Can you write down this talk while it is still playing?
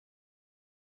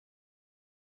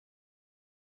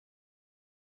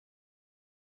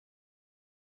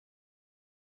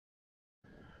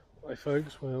Hi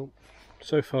folks, well,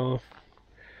 so far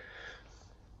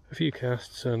a few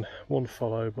casts and one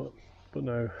follow, but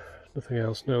no, nothing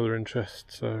else, no other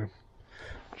interest, so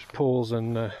just pause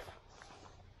and have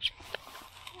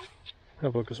a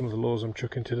look at some of the lures I'm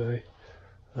chucking today.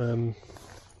 I've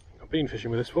been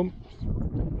fishing with this one.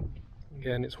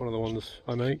 Again, it's one of the ones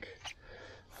I make.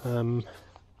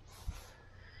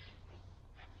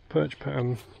 Perch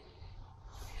pattern,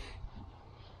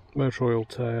 motor oil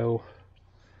tail,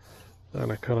 and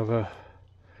a kind of a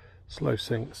slow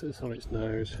sink sits on its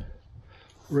nose.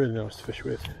 Really nice to fish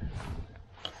with.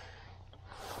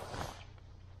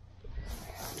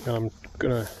 I'm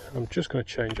just gonna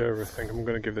change over. I think I'm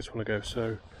gonna give this one a go.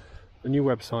 So the new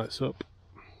website's up,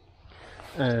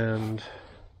 and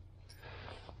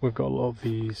we've got a lot of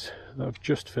these that I've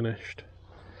just finished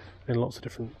in lots of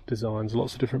different designs,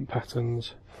 lots of different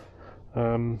patterns. You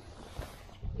can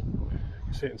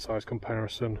see it in size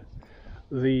comparison.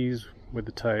 These with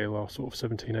the tail are sort of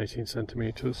 17-18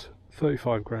 centimeters,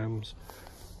 35 grams,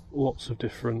 lots of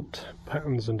different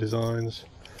patterns and designs.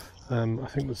 I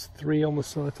think there's 3 on the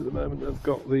site at the moment that have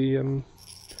got the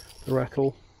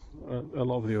rattle. A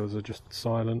lot of the others are just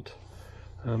silent.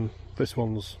 This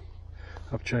one's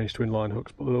I've changed to inline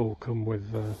hooks, but they'll all come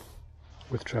with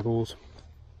trebles.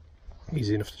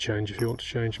 Easy enough to change if you want to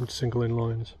change them to single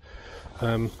inlines.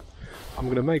 I'm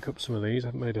going to make up some of these. I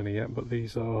haven't made any yet, but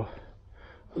these are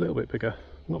a little bit bigger,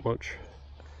 not much.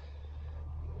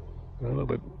 A little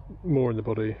bit more in the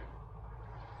body.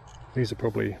 These are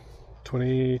probably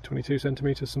 20-22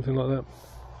 centimeters, something like that.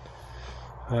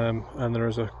 And there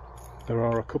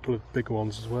are a couple of big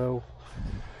ones as well.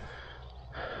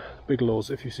 Big lures.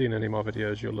 If you've seen any of my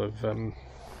videos, you'll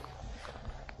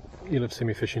have seen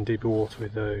me fishing deeper water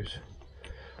with those.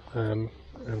 And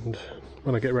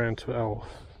when I get around to it,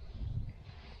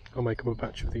 I'll make up a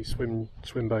batch of these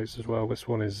swim baits as well. This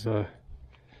one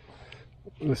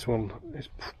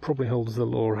probably holds the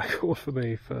lure record for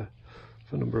me for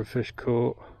number of fish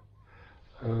caught.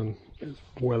 It's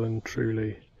well and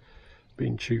truly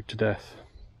been chewed to death,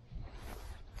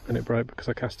 and it broke because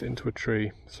I cast it into a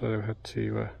tree, so I had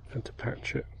to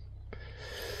patch it.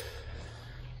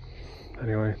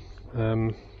 Anyway,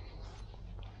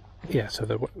 yeah. So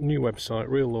the new website,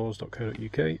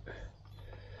 reallures.co.uk.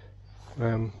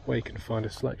 Where you can find a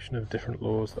selection of different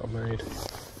lures that I made.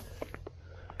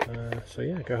 So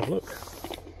yeah, go have a look.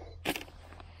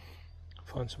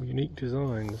 Find some unique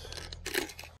designs.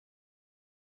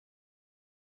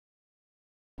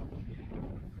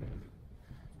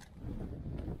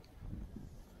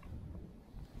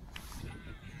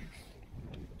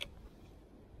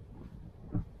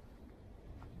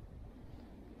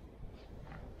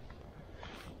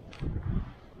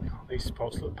 These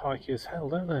spots look pikey as hell,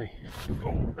 don't they?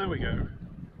 Oh, there we go.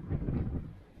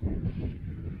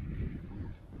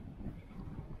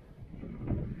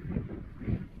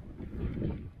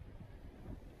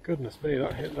 Goodness me,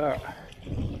 that hit that.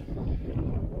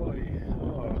 Boy,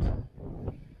 hard.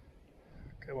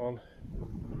 Come on.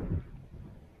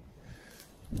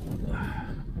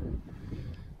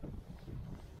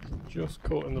 Just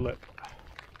caught in the lip.